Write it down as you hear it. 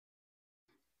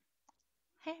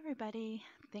Hey everybody,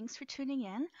 thanks for tuning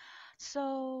in.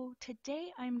 So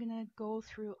today I'm gonna go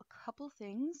through a couple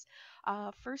things.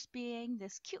 First being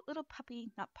this cute little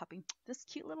puppy, not puppy, this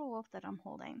cute little wolf that I'm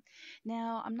holding.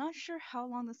 Now I'm not sure how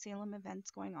long the Salem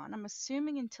event's going on. I'm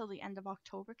assuming until the end of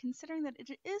October, considering that it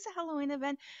is a Halloween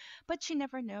event, but you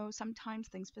never know. Sometimes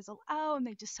things fizzle out and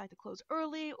they decide to close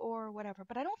early or whatever.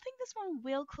 But I don't think this one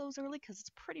will close early because it's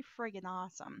pretty friggin'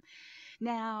 awesome.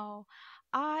 Now,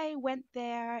 I went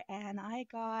there and I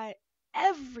got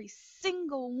every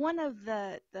single one of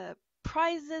the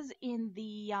prizes in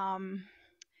the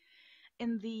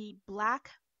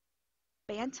black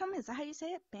bantam. Is that how you say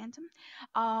it? Bantam.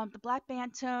 The black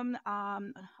bantam.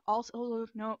 Also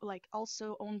no, like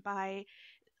also owned by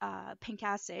Pink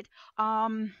Acid.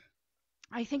 Um,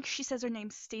 I think she says her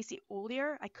name's Stacy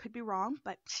Olier. I could be wrong,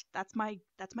 but that's my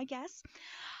guess.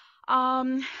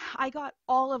 Um, I got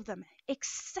all of them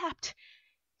except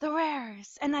the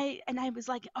rares. And I was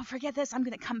like, oh, forget this. I'm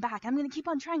gonna come back. I'm gonna keep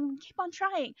on trying. Keep on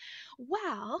trying.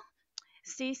 Well,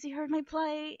 Stacy heard my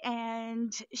play,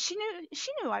 and she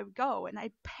knew I would go and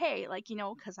I'd pay, like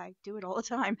because I do it all the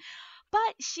time.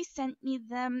 But she sent me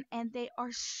them, and they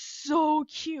are so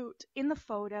cute. In the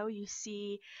photo, you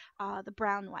see the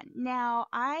brown one. Now,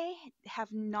 I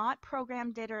have not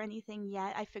programmed it or anything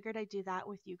yet. I figured I'd do that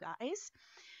with you guys.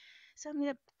 So I'm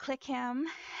going to click him,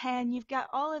 and you've got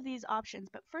all of these options.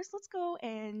 But first, let's go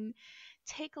and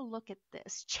take a look at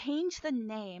this. Change the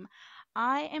name.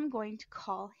 I am going to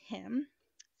call him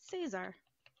Caesar.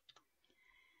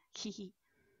 Hee.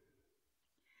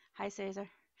 Hi, Caesar.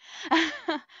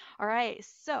 All right,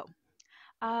 so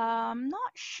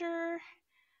not sure.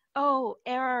 Oh,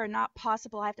 error, not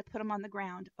possible. I have to put him on the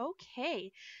ground.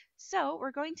 Okay, so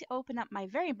we're going to open up my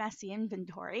very messy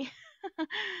inventory.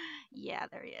 Yeah,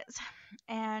 there he is.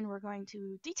 And we're going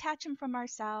to detach him from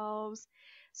ourselves,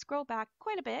 scroll back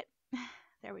quite a bit.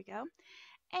 There we go.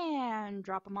 And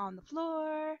drop him on the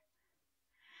floor.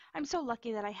 I'm so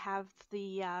lucky that I have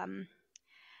the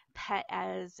pet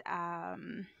as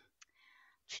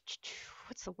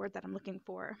what's the word that I'm looking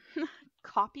for?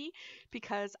 Copy,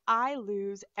 because I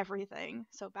lose everything.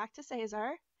 So back to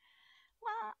Caesar.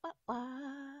 Wah, wah,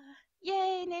 wah.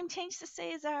 Yay, name change to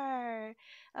Caesar.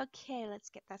 Okay, let's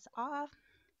get this off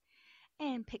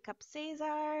and pick up Caesar.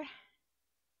 Yay,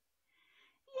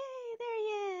 there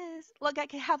he is. Look, I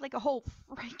could have like a whole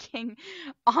freaking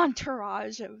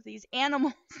entourage of these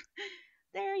animals.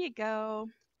 There you go.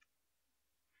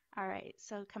 All right,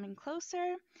 so coming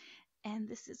closer, and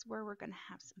this is where we're going to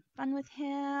have some fun with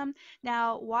him.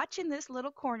 Now, watch in this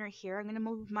little corner here. I'm going to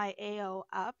move my AO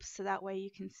up so that way you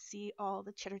can see all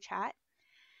the chitter chat.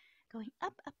 Going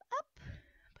up, up, up.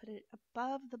 Put it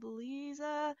above the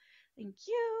Beliza. Thank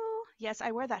you. Yes,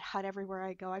 I wear that hut everywhere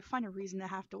I go. I find a reason to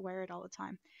have to wear it all the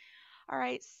time. All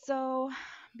right, so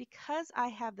because I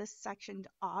have this sectioned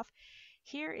off,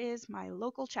 here is my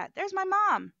local chat. There's my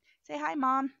mom. Say hi,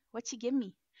 Mom. What she give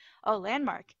me? Oh,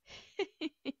 landmark.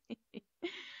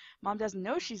 Mom doesn't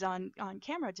know she's on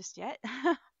camera just yet.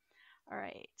 All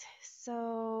right,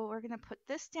 so we're gonna put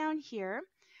this down here.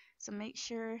 So make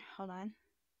sure, hold on.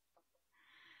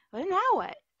 Well, now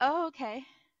what? Oh, okay.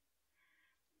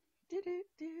 Do do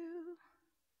do.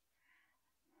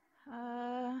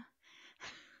 Uh,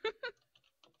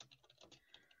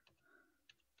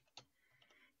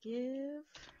 give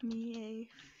me a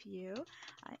few.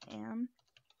 I am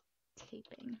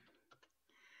taping.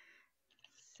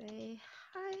 Say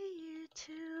hi,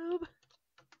 YouTube.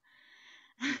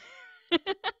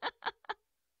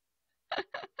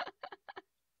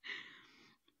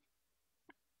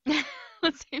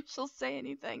 Let's see if she'll say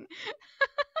anything.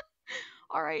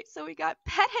 All right, so we got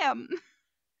pet him.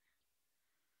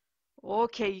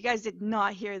 Okay, you guys did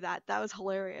not hear that. That was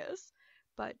hilarious.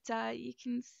 But you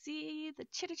can see the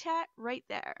chitter chat right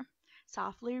there.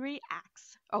 Softly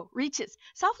reacts. Oh, reaches.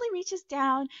 Softly reaches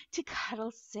down to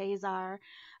cuddle Caesar.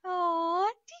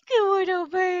 Oh, good little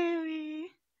baby.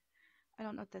 I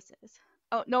don't know what this is.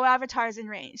 Oh, no avatars in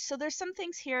range. So there's some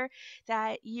things here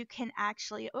that you can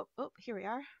actually. Oh, here we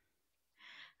are.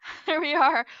 Here we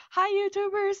are. Hi,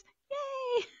 YouTubers.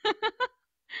 Yay!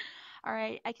 All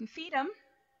right, I can feed him.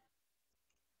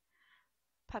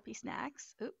 Puppy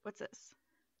snacks. Oop, what's this?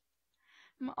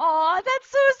 Oh, that's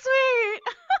so sweet.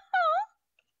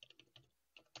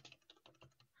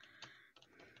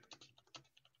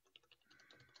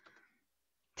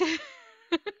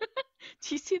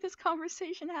 Do you see this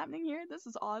conversation happening here? This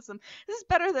is awesome. This is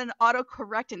better than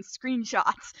autocorrect and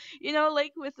screenshots.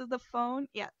 Like with the phone.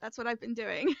 Yeah, that's what I've been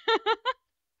doing.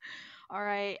 All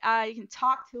right, you can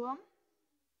talk to him.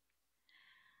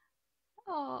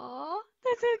 Oh,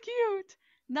 that's so cute.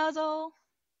 Nuzzle.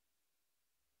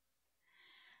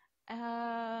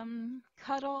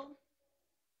 Cuddle.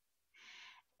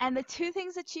 And the two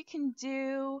things that you can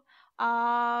do,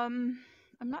 I'm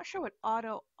not sure what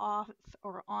auto off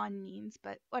or on means,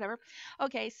 but whatever.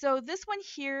 Okay, so this one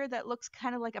here that looks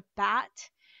kind of like a bat,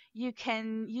 you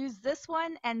can use this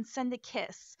one and send a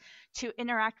kiss to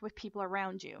interact with people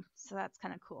around you. So that's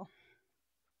kind of cool.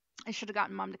 I should have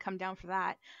gotten mom to come down for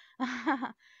that.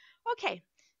 Okay,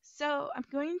 so I'm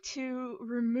going to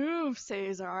remove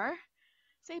Cesar.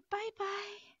 Say bye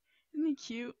bye. Isn't he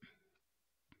cute?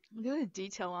 Look at the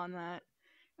detail on that.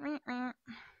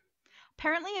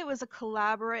 Apparently, it was a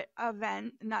collaborate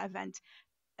event, not event,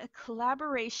 a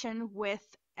collaboration with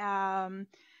um,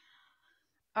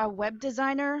 a web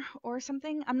designer or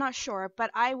something. I'm not sure, but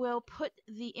I will put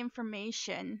the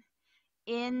information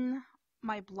in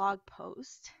my blog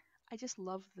post. I just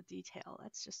love the detail.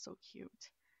 That's just so cute.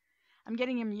 I'm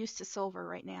getting him used to silver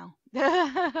right now.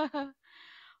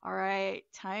 All right,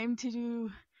 time to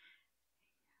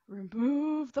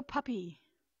remove the puppy.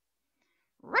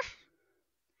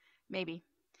 Maybe.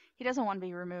 He doesn't want to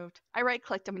be removed. I right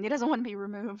clicked him and he doesn't want to be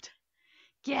removed.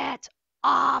 Get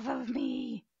off of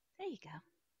me. There you go.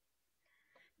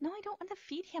 No, I don't want to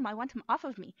feed him. I want him off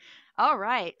of me. All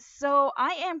right. So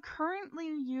I am currently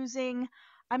using,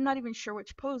 I'm not even sure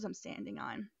which pose I'm standing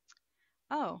on.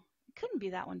 Oh, it couldn't be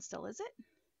that one still, is it?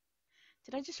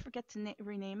 Did I just forget to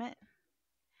rename it?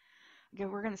 Okay,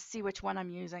 we're going to see which one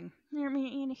I'm using. Hear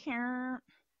me in here.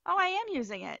 Oh, I am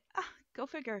using it. Ah, go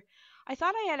figure. I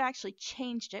thought I had actually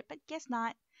changed it, but guess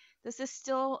not. This is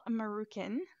still a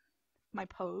Marukan, my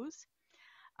pose.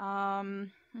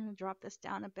 I'm going to drop this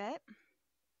down a bit.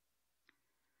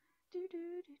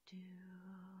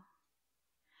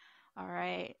 All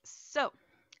right, so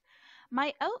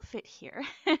my outfit here.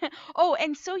 Oh,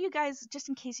 and so you guys, just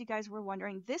in case you guys were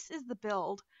wondering, this is the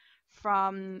build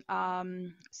from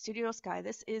Studio Sky.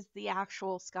 This is the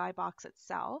actual skybox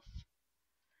itself.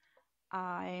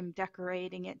 I'm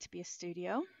decorating it to be a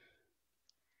studio.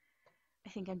 I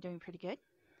think I'm doing pretty good.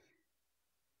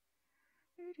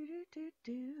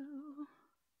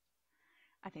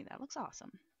 I think that looks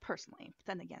awesome, personally. But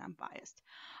then again, I'm biased.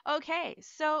 Okay,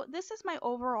 so this is my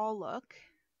overall look.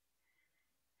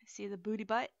 See the booty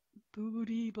butt?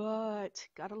 Booty butt.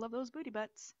 Gotta love those booty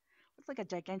butts. Looks like a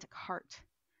gigantic heart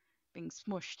being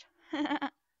smushed.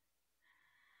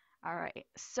 All right,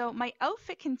 so my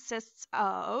outfit consists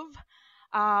of,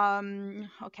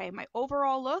 okay, my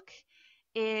overall look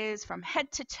is from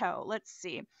head to toe. Let's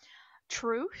see.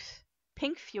 Truth,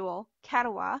 Pink Fuel,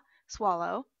 Katawa,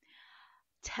 Swallow,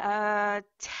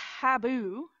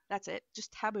 Taboo, that's it,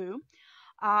 just Taboo,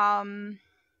 Vinyl,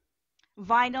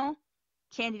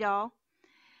 Candy Doll.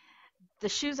 The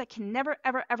shoes, I can never,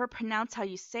 ever, ever pronounce how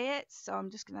you say it, so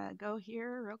I'm just going to go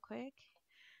here real quick.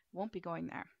 Won't be going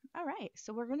there. All right,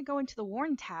 so we're going to go into the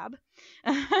Worn tab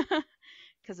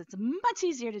because it's much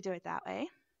easier to do it that way.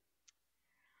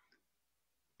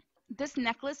 This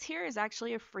necklace here is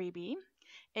actually a freebie.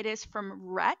 It is from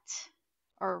Rect,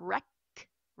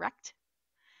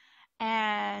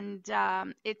 and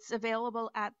it's available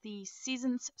at the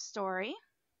Seasons Story.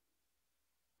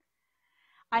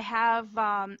 I have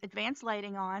advanced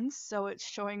lighting on, so it's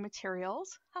showing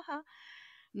materials.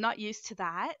 Not used to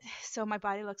that, so my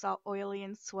body looks all oily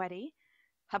and sweaty.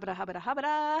 Hubba hubba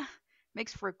hubba.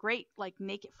 Makes for great like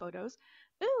naked photos.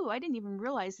 Ooh, I didn't even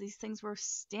realize these things were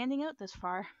standing out this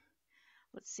far.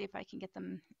 Let's see if I can get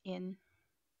them in.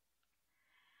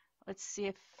 Let's see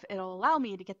if it'll allow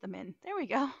me to get them in. There we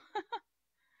go.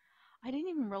 I didn't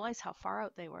even realize how far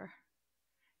out they were.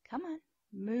 Come on,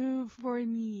 move for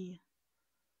me.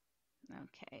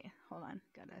 Okay, hold on.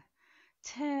 Gotta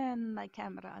turn my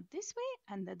camera this way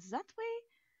and that way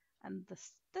and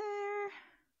this there.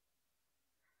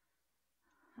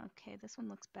 Okay, this one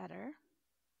looks better.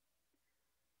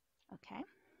 Okay.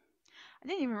 I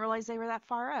didn't even realize they were that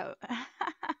far out.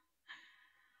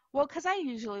 Well, because I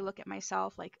usually look at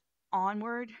myself like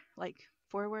onward, like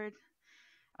forward,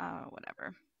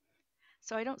 whatever.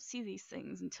 So I don't see these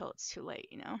things until it's too late,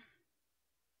 you know?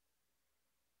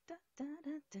 Da, da,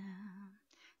 da, da.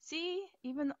 See,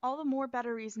 even all the more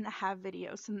better reason to have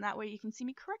videos, and that way you can see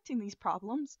me correcting these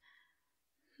problems.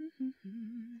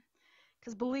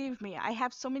 Because believe me, I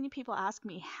have so many people ask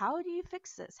me, how do you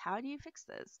fix this? How do you fix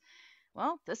this?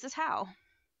 Well, this is how.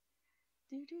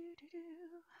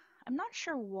 I'm not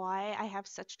sure why I have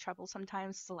such trouble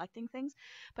sometimes selecting things,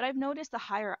 but I've noticed the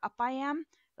higher up I am,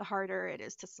 the harder it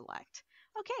is to select.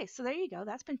 Okay, so there you go.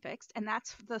 That's been fixed, and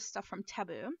that's the stuff from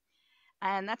Taboo.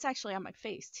 And that's actually on my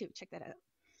face, too. Check that out.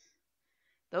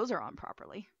 Those are on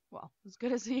properly. Well, as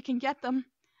good as you can get them.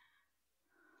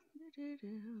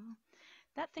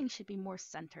 That thing should be more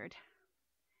centered.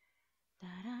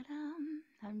 Da-da-dum.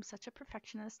 I'm such a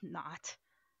perfectionist. Not.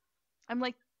 I'm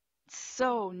like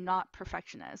so not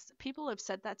perfectionist. People have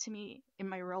said that to me in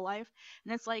my real life,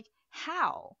 and it's like,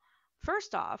 how?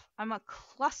 First off, I'm a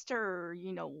cluster,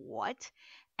 you know what?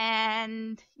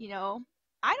 And,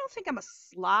 I don't think I'm a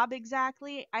slob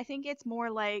exactly. I think it's more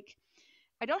like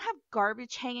I don't have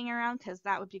garbage hanging around because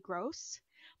that would be gross.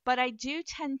 But I do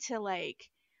tend to like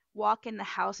walk in the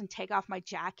house and take off my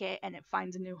jacket and it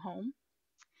finds a new home.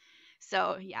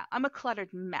 So, yeah, I'm a cluttered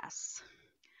mess.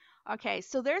 Okay,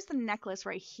 so there's the necklace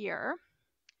right here.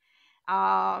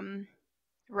 Um,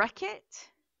 Wreck It,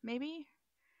 maybe?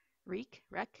 Wreck?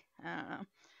 I don't know.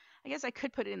 I guess I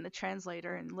could put it in the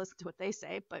translator and listen to what they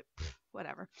say, but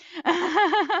whatever.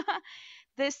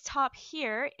 This top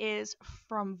here is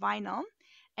from Vinyl,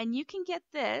 and you can get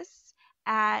this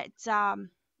at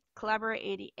Collaborate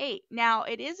 88. Now,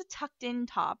 it is a tucked in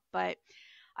top, but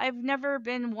I've never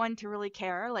been one to really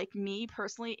care. Like me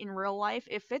personally in real life,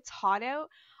 if it's hot out,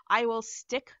 I will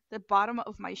stick the bottom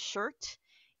of my shirt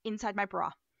inside my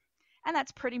bra. And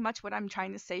that's pretty much what I'm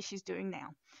trying to say she's doing now.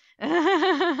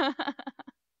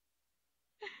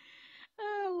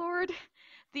 Oh, Lord.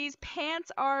 These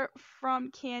pants are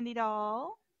from Candy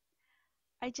Doll.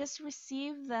 I just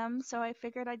received them, so I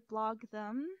figured I'd blog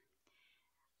them.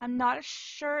 I'm not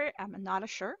sure. I'm not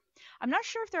sure. I'm not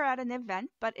sure if they're at an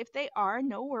event, but if they are,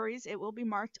 no worries. It will be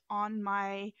marked on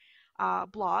my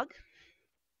blog.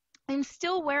 I'm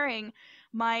still wearing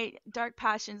my Dark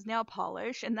Passions nail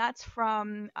polish, and that's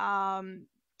from,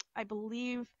 I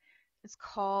believe it's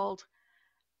called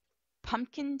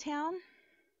Pumpkin Town.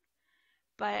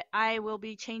 But I will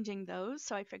be changing those,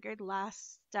 so I figured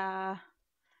last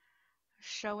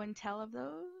show and tell of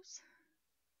those.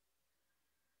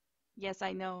 Yes,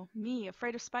 I know. Me,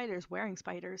 afraid of spiders, wearing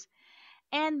spiders.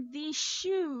 And these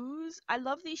shoes, I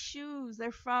love these shoes.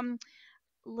 They're from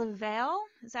Level.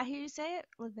 Is that how you say it?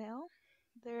 Level?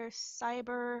 They're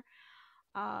cyber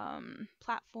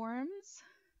platforms.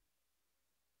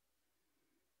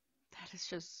 That is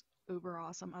just uber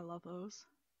awesome. I love those.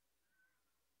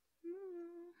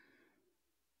 Mm.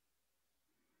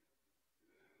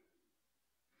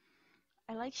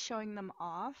 I like showing them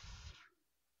off.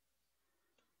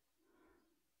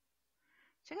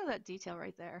 Check out that detail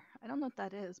right there. I don't know what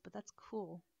that is, but that's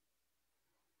cool.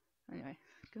 Anyway,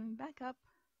 going back up.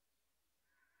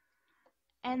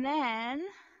 And then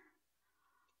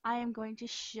I am going to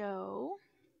show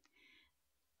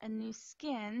a new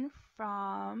skin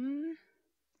from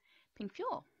Pink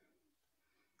Fuel.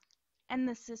 And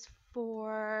this is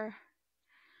for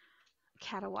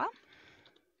Katawa.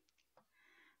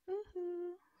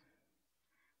 Woohoo!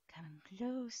 Coming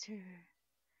closer.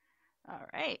 All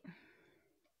right.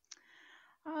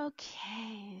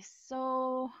 Okay,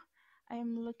 so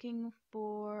I'm looking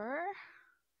for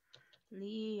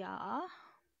Leah.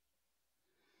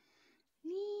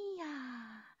 Leah.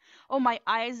 Oh, my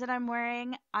eyes that I'm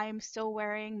wearing. I'm still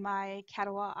wearing my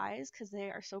Katawa eyes because they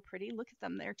are so pretty. Look at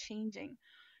them. They're changing.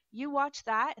 You watch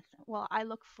that. Well, I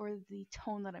look for the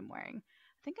tone that I'm wearing.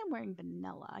 I think I'm wearing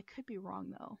vanilla. I could be wrong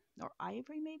though. Or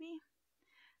ivory maybe?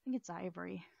 I think it's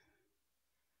ivory.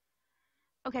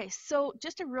 Okay, so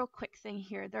just a real quick thing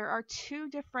here. There are two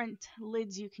different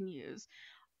lids you can use.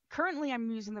 Currently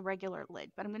I'm using the regular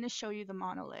lid, but I'm going to show you the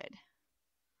mono lid.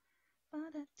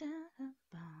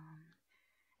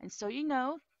 And so you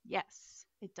know, yes,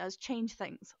 it does change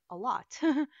things a lot.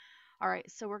 All right,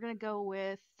 so we're going to go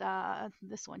with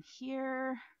this one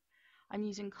here. I'm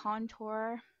using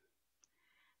contour.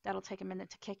 That'll take a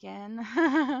minute to kick in.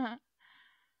 I'm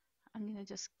going to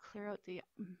just clear out the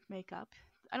makeup.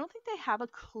 I don't think they have a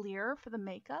clear for the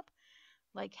makeup,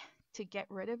 like to get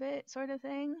rid of it sort of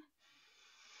thing.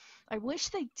 I wish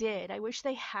they did. I wish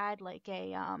they had like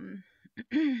a,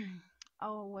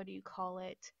 oh, what do you call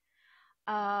it?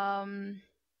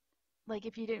 Like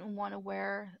if you didn't want to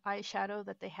wear eyeshadow,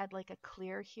 that they had like a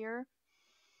clear here.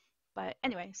 But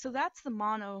anyway, so that's the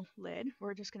mono lid.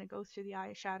 We're just going to go through the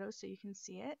eyeshadow so you can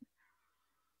see it.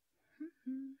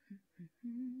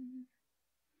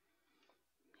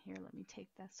 Here, let me take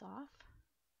this off.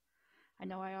 I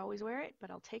know I always wear it, but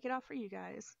I'll take it off for you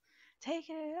guys. Take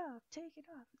it off, take it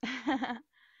off.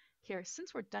 Here,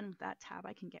 since we're done with that tab,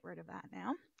 I can get rid of that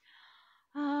now.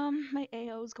 My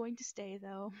AO is going to stay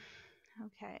though.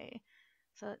 Okay,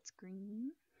 so that's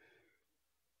green.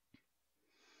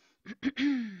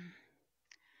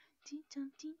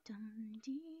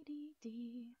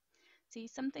 See,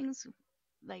 some things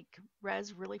like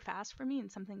res really fast for me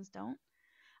and some things don't.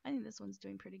 I think this one's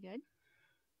doing pretty good.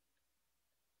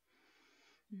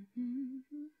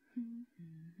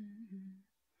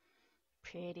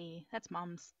 pretty. That's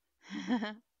mom's.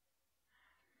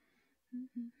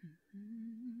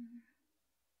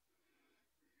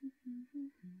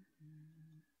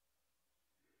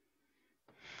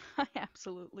 I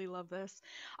absolutely love this.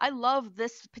 I love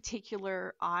this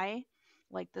particular eye,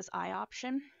 like this eye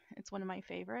option. It's one of my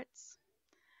favorites.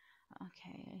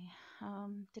 Okay.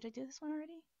 Did I do this one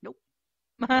already? Nope.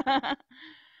 Come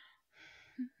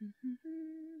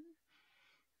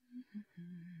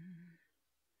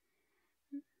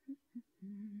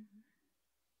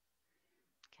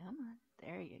on.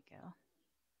 There you go.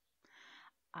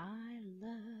 I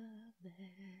love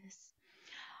this.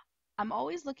 I'm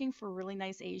always looking for really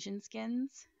nice Asian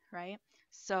skins, right?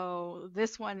 So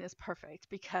this one is perfect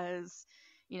because,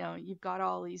 you've got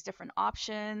all these different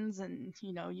options and,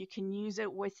 you can use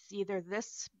it with either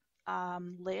this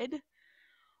lid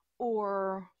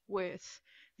or with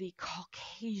the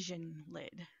Caucasian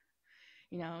lid.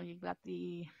 You've got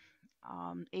the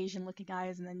Asian looking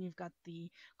eyes and then you've got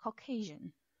the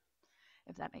Caucasian,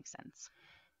 if that makes sense.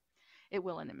 It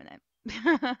will in a minute.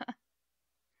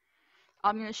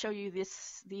 I'm going to show you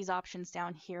these options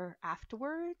down here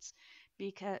afterwards,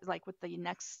 because like with the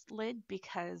next lid,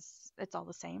 because it's all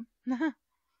the same.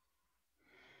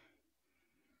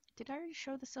 Did I already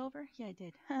show the silver? Yeah, I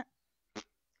did.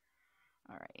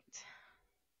 All right.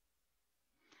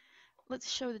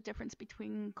 Let's show the difference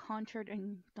between contoured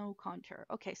and no contour.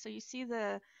 Okay, so you see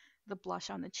the blush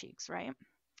on the cheeks, right?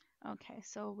 Okay,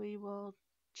 so we will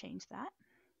change that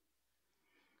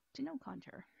to no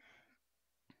contour.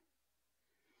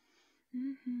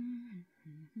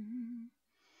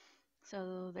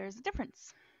 So there's a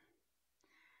difference.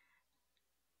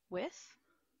 With,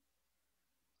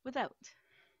 without,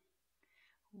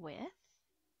 with,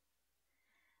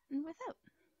 and without.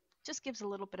 Just gives a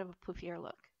little bit of a poofier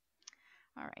look.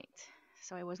 All right,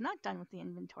 so I was not done with the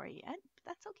inventory yet, but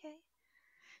that's okay.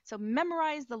 So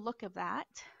memorize the look of that,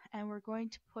 and we're going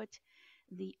to put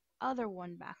the other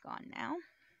one back on now.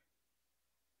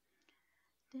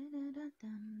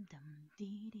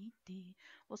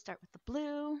 We'll start with the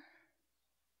blue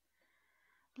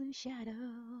shadow.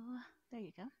 There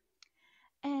you go.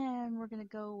 And we're going to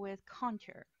go with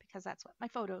contour because that's what my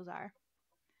photos are.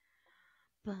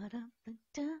 Come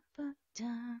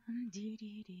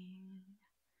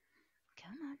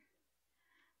on.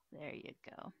 There you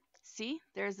go. See,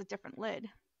 there's a different lid.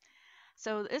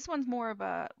 So this one's more of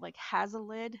a, like, has a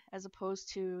lid as opposed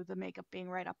to the makeup being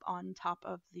right up on top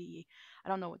of the, I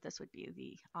don't know what this would be,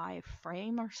 the eye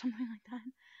frame or something like that.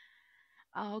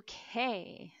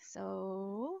 Okay,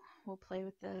 so we'll play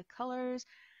with the colors.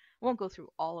 Won't go through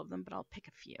all of them, but I'll pick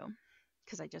a few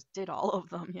because I just did all of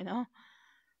them,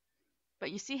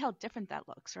 But you see how different that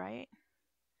looks, right?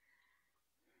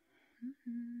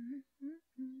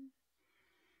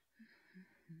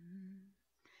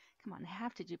 Come on, I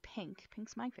have to do pink.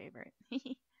 Pink's my favorite.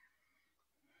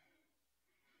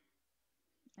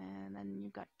 And then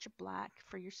you've got your black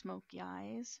for your smoky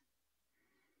eyes.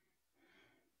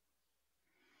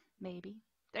 Maybe.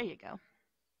 There you go.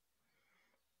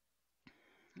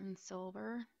 And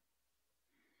silver.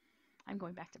 I'm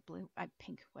going back to blue.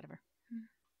 Pink, whatever.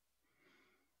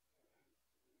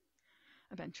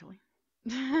 Eventually.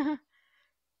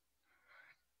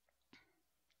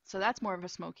 So that's more of a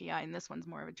smoky eye, and this one's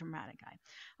more of a dramatic eye.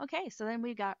 Okay, so then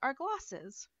we got our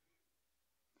glosses.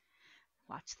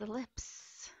 Watch the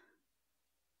lips.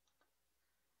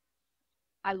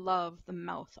 I love the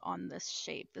mouth on this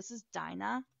shape. This is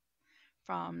Dinah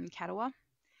from Katawa.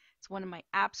 It's one of my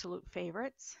absolute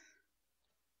favorites.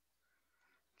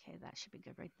 Okay, that should be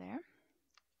good right there.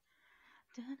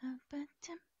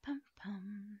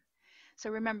 So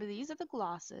remember, these are the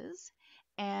glosses,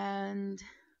 and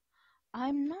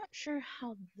I'm not sure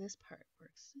how this part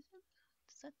works.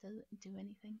 Does that do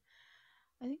anything?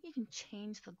 I think you can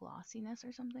change the glossiness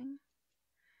or something.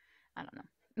 I don't know.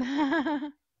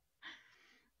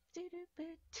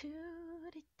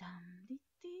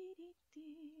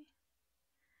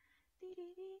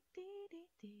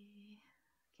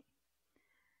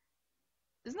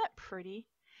 Isn't that pretty?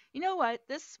 You know what?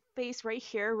 This face right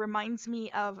here reminds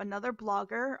me of another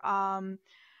blogger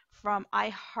from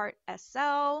Hawt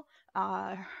SL.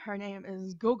 Her name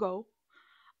is Gogo.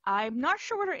 I'm not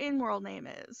sure what her in-world name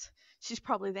is. She's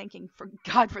probably thanking for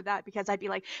God for that, because I'd be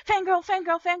like, fangirl,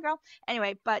 fangirl, fangirl.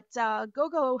 Anyway, but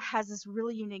Gogo has this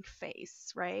really unique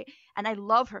face, right? And I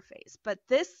love her face, but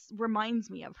this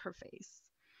reminds me of her face.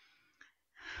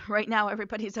 Right now,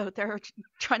 everybody's out there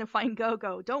trying to find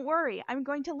Gogo. Don't worry, I'm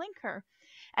going to link her.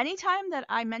 Anytime that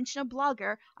I mention a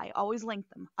blogger, I always link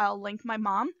them. I'll link my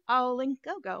mom. I'll link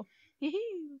Gogo.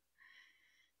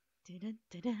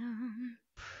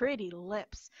 Pretty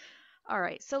lips. All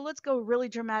right, so let's go really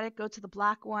dramatic. Go to the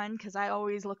black one because I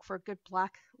always look for a good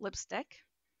black lipstick.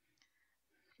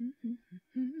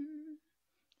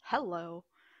 Hello.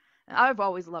 I've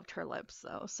always loved her lips,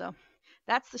 though. So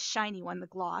that's the shiny one, the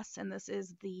gloss, and this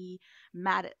is the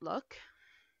matte look.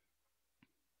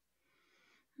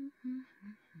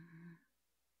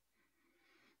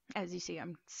 As you see,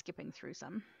 I'm skipping through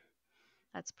some.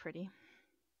 That's pretty.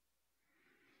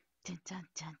 Dun, dun,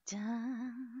 dun,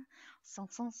 dun. Son,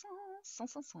 son, son, son,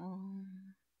 son, son.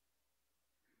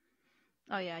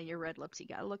 Oh yeah, your red lips. You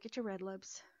gotta look at your red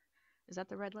lips. Is that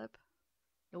the red lip?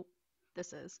 Nope.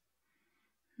 This is.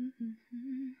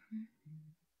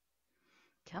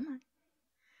 Come on.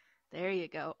 There you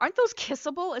go. Aren't those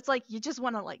kissable? It's like you just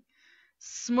want to like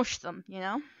smush them, you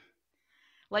know?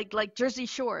 Like Jersey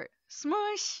Shore.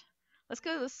 Smush. Let's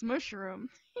go to the smush room.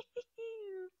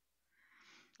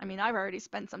 I mean, I've already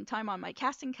spent some time on my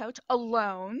casting couch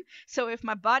alone, so if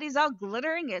my body's all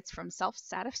glittering, it's from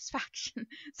self-satisfaction.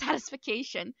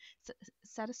 Satisfaction.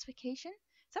 Satisfaction?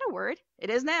 Is that a word?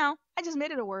 It is now. I just made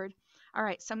it a word. All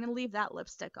right, so I'm going to leave that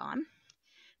lipstick on.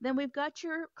 Then we've got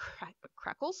your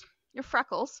crackles, your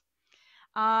freckles.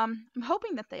 I'm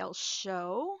hoping that they'll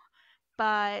show,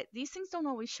 but these things don't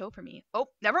always show for me. Oh,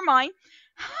 never mind.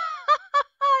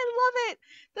 I love it.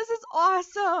 This is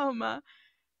awesome.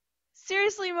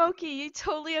 Seriously, Moki, you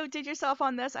totally outdid yourself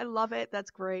on this. I love it. That's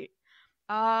great.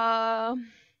 Here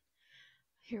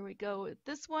we go with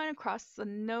this one across the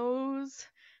nose.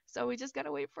 So we just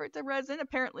gotta wait for it to resin,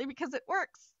 apparently, because it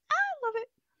works. I love it.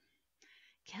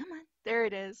 Come on. There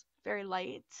it is. Very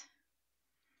light.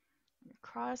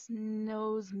 Across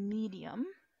nose medium.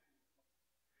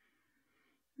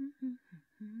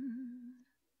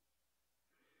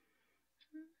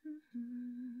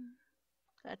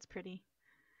 That's pretty.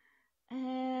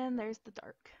 And there's the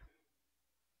dark.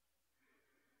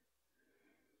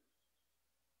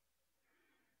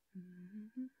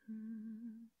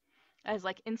 As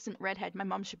like instant redhead, my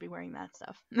mom should be wearing that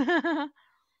stuff.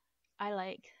 I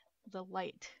like the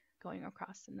light going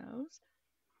across the nose.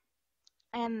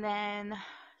 And then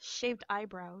shaved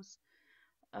eyebrows.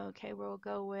 Okay, we'll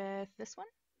go with this one.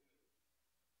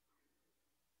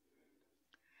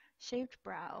 Shaved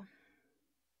brow.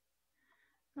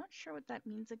 Not sure what that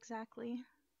means exactly.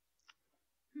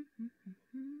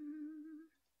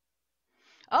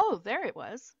 Oh, there it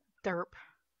was. Derp.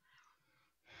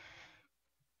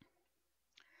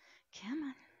 Come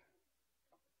on.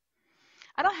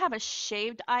 I don't have a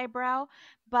shaved eyebrow,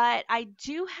 but I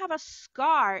do have a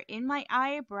scar in my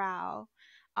eyebrow,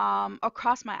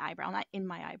 across my eyebrow, not in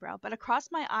my eyebrow, but across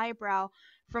my eyebrow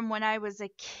from when I was a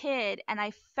kid and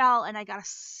I fell and I got a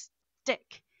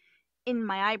stick in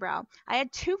my eyebrow. I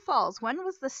had two falls. One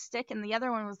was the stick and the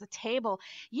other one was the table.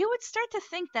 You would start to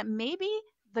think that maybe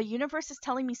the universe is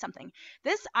telling me something.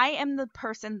 I am the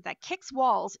person that kicks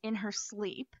walls in her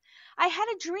sleep. I had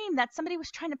a dream that somebody was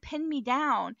trying to pin me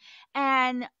down,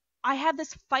 and I had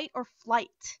this fight or flight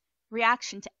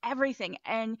reaction to everything.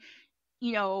 And,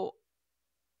 you know,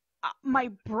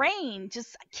 my brain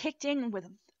just kicked in with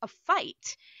a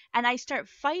fight, and I start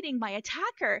fighting my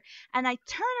attacker, and I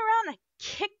turn around and I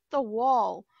kick the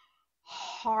wall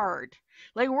hard.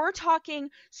 Like, we're talking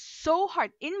so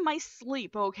hard in my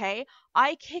sleep, okay?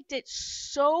 I kicked it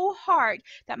so hard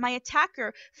that my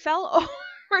attacker fell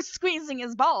over squeezing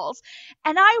his balls,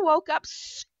 and I woke up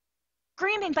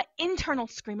screaming, but internal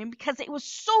screaming, because it was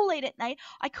so late at night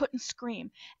I couldn't scream.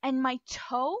 And my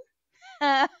toe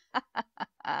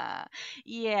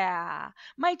yeah,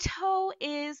 my toe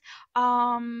is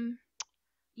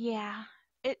yeah,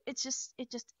 it just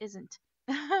isn't.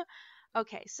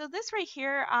 Okay, so this right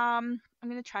here, I'm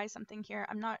gonna try something here.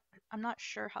 I'm not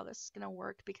sure how this is gonna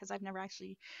work because I've never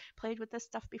actually played with this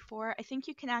stuff before. I think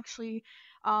you can actually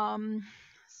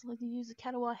so you use a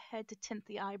kettlewell head to tint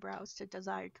the eyebrows to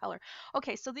desired color.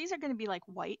 Okay, so these are gonna be like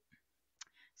white.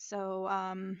 So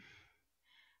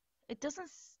it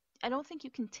doesn't. I don't think you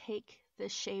can take the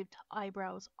shaved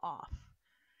eyebrows off,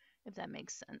 if that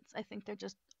makes sense. I think they're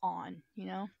just on, you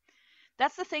know?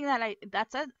 That's a thing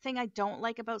I don't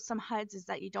like about some HUDs, is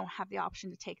that you don't have the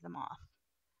option to take them off.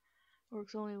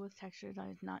 Works only with textured,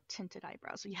 not tinted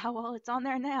eyebrows. So yeah, well, it's on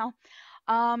there now.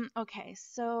 Okay,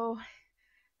 so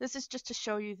this is just to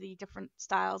show you the different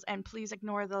styles, and please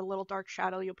ignore the little dark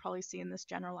shadow you'll probably see in this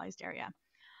generalized area.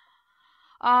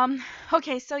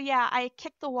 Okay, so yeah, I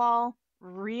kicked the wall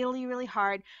really, really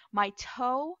hard. My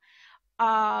toe,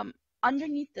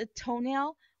 underneath the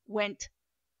toenail went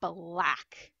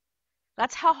black.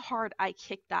 That's how hard I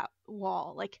kicked that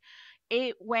wall. Like,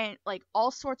 it went like all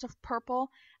sorts of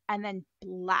purple and then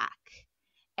black.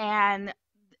 And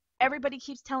everybody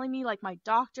keeps telling me, like my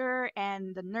doctor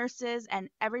and the nurses and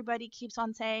everybody keeps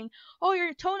on saying, "Oh,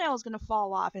 your toenail is going to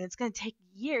fall off and it's going to take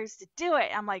years to do it."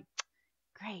 I'm like,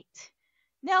 "Great.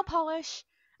 Nail polish."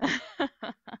 Ooh,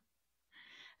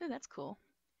 that's cool.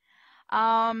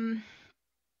 Um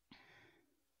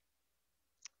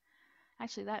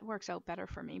Actually, that works out better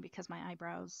for me because my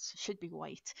eyebrows should be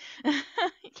white.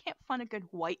 You can't find a good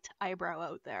white eyebrow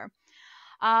out there.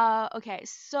 Okay,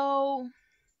 so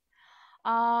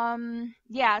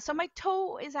yeah, so my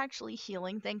toe is actually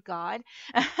healing, thank God.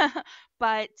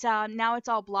 But now it's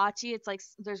all blotchy. It's like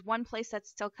there's one place that's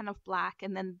still kind of black,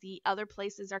 and then the other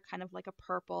places are kind of like a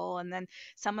purple, and then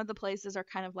some of the places are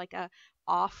kind of like a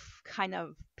off kind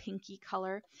of pinky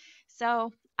color.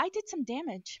 So I did some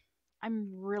damage.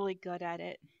 I'm really good at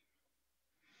it.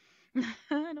 I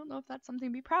don't know if that's something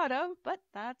to be proud of, but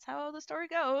that's how the story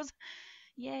goes.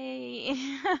 Yay.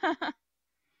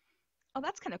 Oh,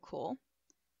 that's kind of cool.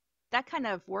 That kind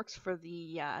of works for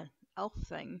the elf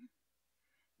thing.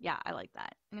 Yeah, I like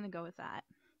that. I'm gonna go with that.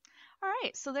 All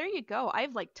right, so there you go.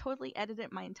 I've like totally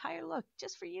edited my entire look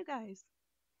just for you guys.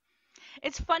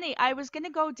 It's funny. I was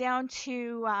gonna go down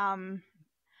to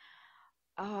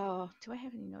oh, do I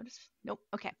have any notice? Nope.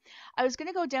 Okay. I was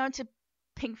gonna go down to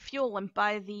Pink Fuel and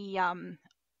buy the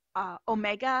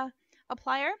Omega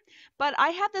applier, but I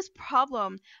had this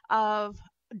problem of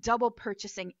double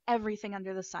purchasing everything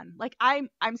under the sun. Like I'm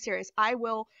serious. I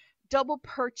will double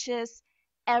purchase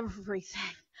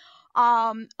everything.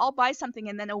 I'll buy something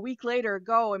and then a week later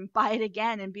go and buy it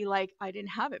again and be like, I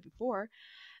didn't have it before.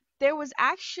 There was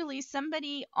actually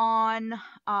somebody on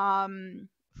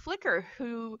Flickr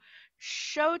who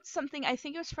showed something. I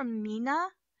think it was from Mina.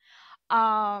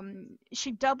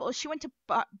 She went to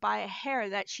buy a hair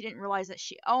that she didn't realize that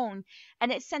she owned,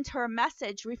 and it sent her a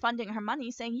message refunding her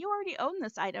money saying you already own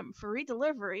this item. For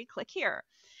redelivery, click here.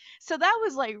 So that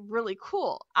was like really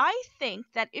cool. I think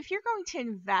that if you're going to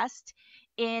invest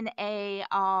in a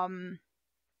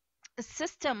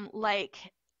system like,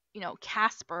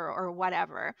 Casper or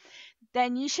whatever,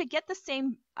 then you should get the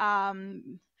same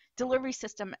delivery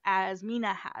system as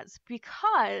Mina has,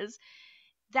 because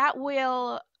that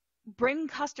will bring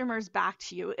customers back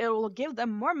to you. It will give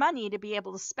them more money to be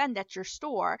able to spend at your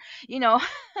store, you know,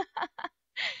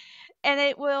 and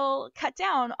it will cut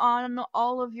down on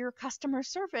all of your customer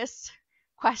service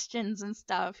questions and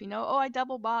stuff, oh, I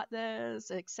double bought this,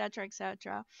 etc.,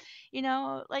 etc.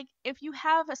 Like if you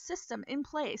have a system in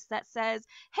place that says,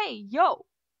 hey, yo,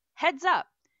 heads up,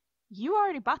 you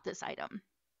already bought this item.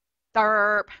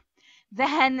 Derp.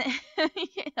 Then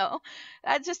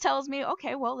that just tells me,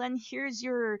 okay, well then here's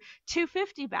your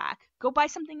 250 back. Go buy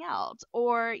something else,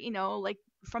 or like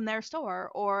from their store,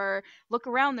 or look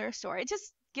around their store. It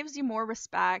just gives you more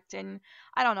respect, and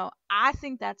I don't know. I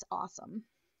think that's awesome.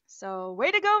 So way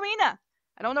to go, Mina.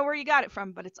 I don't know where you got it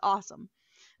from, but it's awesome.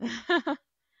 All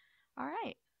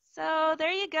right. So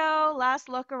there you go. Last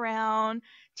look around.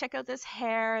 Check out this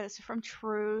hair. This is from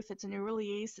Truth. It's a new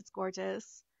release. It's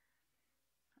gorgeous.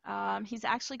 He's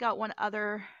actually got one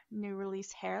other new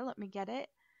release hair. Let me get it.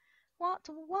 Want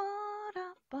to water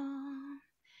bomb.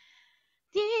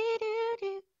 Do do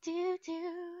do do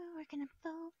do. We're gonna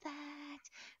fold that.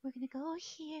 We're gonna go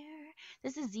here.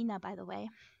 This is Xena, by the way.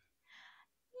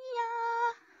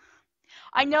 Yeah.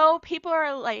 I know people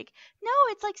are like, no,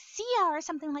 it's like Sia or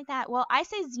something like that. Well, I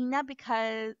say Xena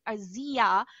because, or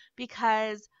Zia,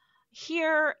 because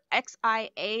here XIA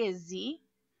is Z.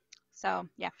 So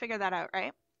yeah, figure that out,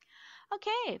 right?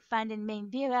 Okay, find in main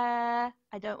viewer. I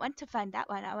don't want to find that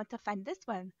one. I want to find this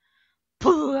one.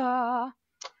 Booah!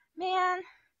 Man,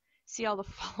 see all the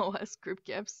follow us group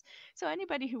gifts. So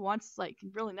anybody who wants like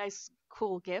really nice,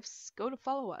 cool gifts, go to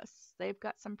follow us. They've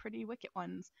got some pretty wicked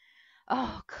ones.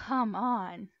 Oh, come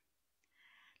on.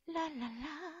 La la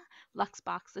la.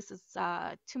 Luxbox. This is 2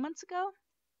 months ago.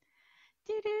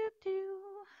 Do do do.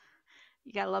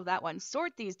 You gotta love that one.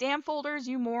 Sort these damn folders,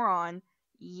 you moron.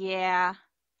 Yeah,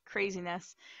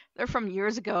 craziness. They're from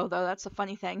years ago, though. That's the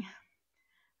funny thing.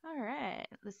 All right,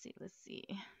 let's see, let's see.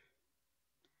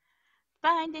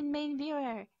 Find in main viewer.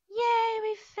 Yay,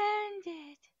 we found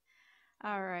it.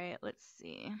 All right, let's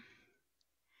see.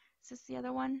 Is this the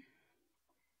other one?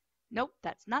 Nope,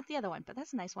 that's not the other one, but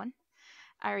that's a nice one.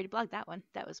 I already blogged that one.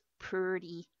 That was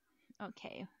pretty.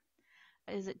 Okay.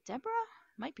 Is it Deborah?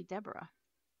 Might be Deborah.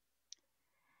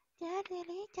 I think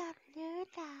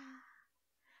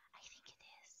it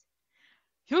is.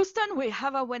 Houston, we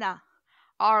have a winner.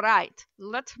 All right,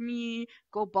 let me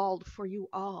go bald for you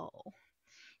all.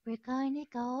 We're going to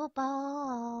go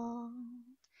bald.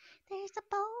 There's a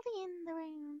baldy in the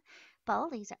room.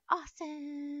 Baldies are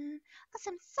awesome.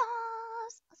 Awesome sauce.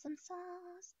 awesome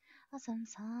sauce, awesome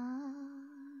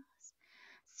sauce.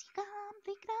 Sikam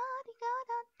tikrari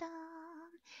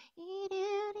gadadam,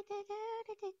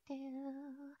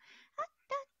 idoo-dee-doo-doo-doo-doo-doo.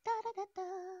 Ah-da-da-da-da-da.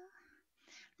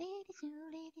 Ladies new,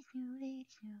 ladies new,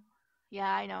 ladies new.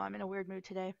 Yeah, I know. I'm in a weird mood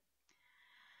today.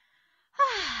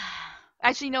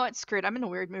 Actually, you know what? Screw it. I'm in a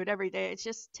weird mood every day. It's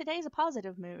just today's a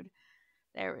positive mood.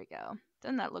 There we go.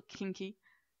 Doesn't that look kinky?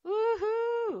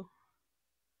 Woohoo!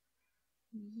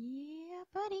 Yeah,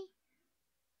 buddy.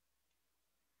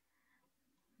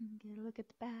 Get a look at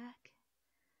the back.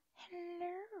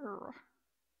 Hello.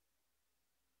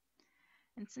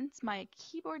 And since my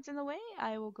keyboard's in the way,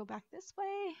 I will go back this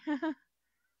way.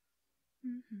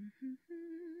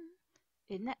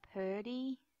 Isn't that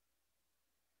pretty?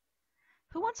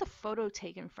 Who wants a photo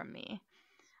taken from me?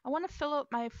 I want to fill out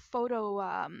my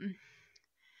photo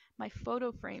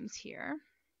frames here.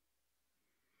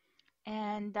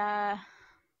 And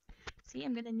see,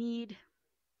 I'm gonna need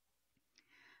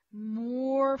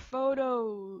more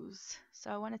photos.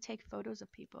 So I want to take photos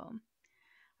of people.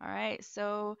 All right,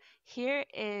 so here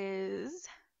is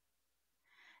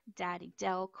Daddy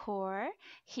Delcor.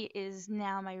 He is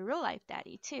now my real life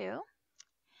daddy too.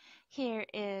 Here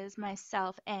is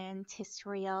myself and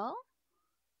Tisriel.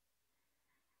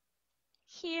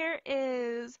 Here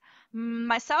is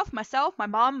myself, my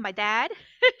mom, my dad.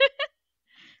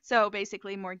 So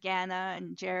basically Morgana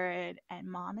and Jared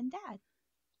and mom and dad.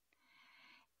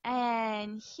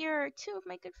 And here are two of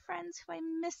my good friends who I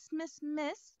miss.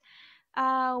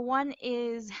 One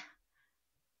is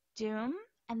Doom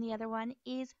and the other one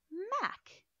is Mac.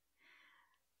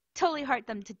 Totally heart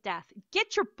them to death.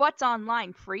 Get your butts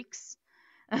online, freaks.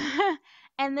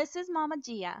 And this is Mama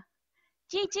Gia.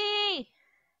 Gigi!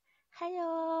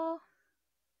 Hello!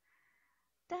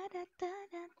 Da, da, da,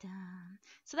 da, da.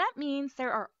 So that means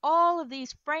there are all of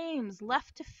these frames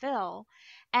left to fill,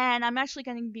 and I'm actually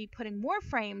going to be putting more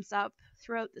frames up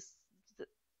throughout the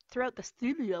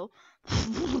studio.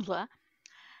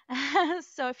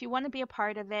 So if you want to be a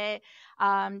part of it,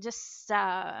 just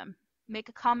make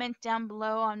a comment down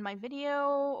below on my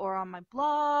video or on my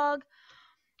blog,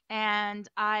 and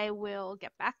I will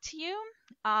get back to you.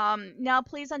 Now,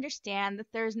 please understand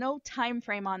that there's no time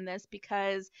frame on this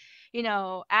because,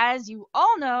 as you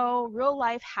all know, real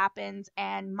life happens,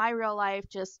 and my real life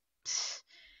just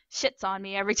shits on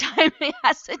me every time it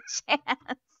has a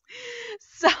chance.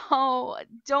 So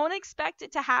don't expect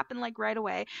it to happen like right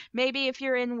away. Maybe if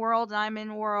you're in world and I'm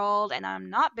in world and I'm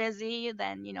not busy,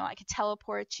 then, I could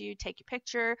teleport you, take your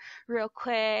picture real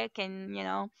quick,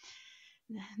 and,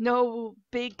 no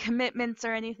big commitments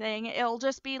or anything. It'll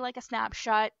just be like a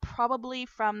snapshot, probably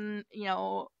from,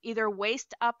 either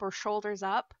waist up or shoulders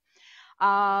up.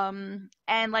 And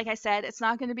like I said, it's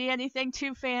not going to be anything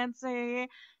too fancy.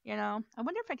 I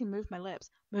wonder if I can move my lips.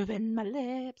 Moving my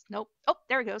lips. Nope. Oh,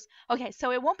 there it goes. Okay,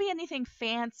 so it won't be anything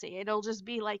fancy. It'll just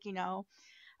be like,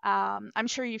 I'm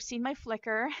sure you've seen my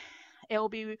Flickr. It'll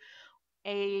be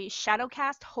a shadow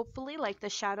cast, hopefully, like the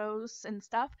shadows and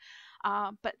stuff.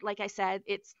 But like I said,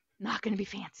 it's not going to be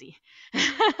fancy.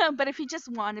 But if you just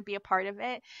want to be a part of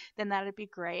it, then that would be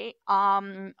great.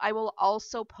 I will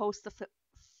also post the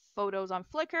photos on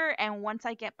Flickr, and once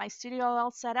I get my studio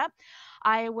all set up,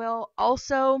 I will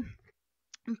also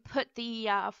put the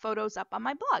photos up on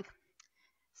my blog.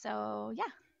 So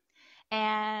yeah.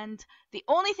 And the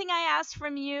only thing I ask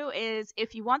from you is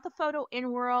if you want the photo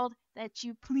in world, that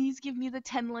you please give me the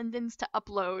 10 lindens to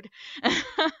upload.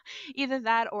 Either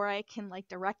that or I can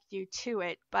direct you to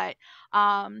it. But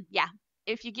yeah,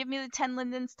 if you give me the 10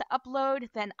 lindens to upload,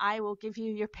 then I will give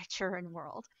you your picture in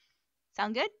world.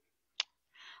 Sound good?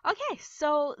 Okay,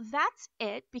 so that's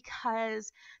it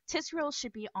because Tisrael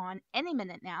should be on any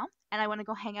minute now, and I want to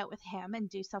go hang out with him and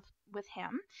do stuff with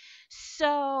him.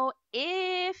 So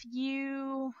if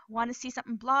you want to see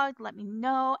something blogged, let me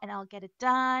know and I'll get it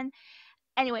done.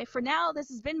 Anyway, for now, this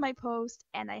has been my post,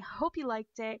 and I hope you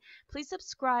liked it. Please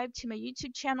subscribe to my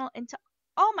YouTube channel and to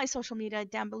all my social media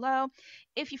down below.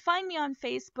 If you find me on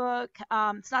Facebook,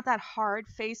 it's not that hard,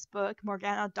 Facebook,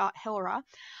 Morgana.Hilra,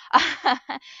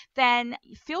 then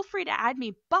feel free to add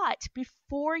me. But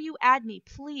before you add me,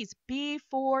 please,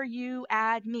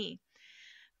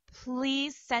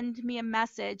 please send me a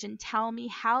message and tell me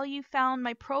how you found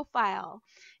my profile.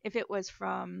 If it was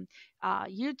from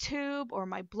YouTube or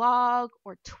my blog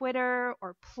or Twitter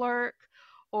or Plurk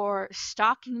or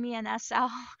stalking me in SL,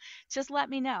 just let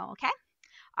me know, okay?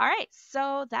 All right,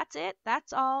 so that's it.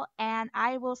 That's all, and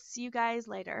I will see you guys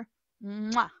later.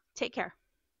 Mwah. Take care.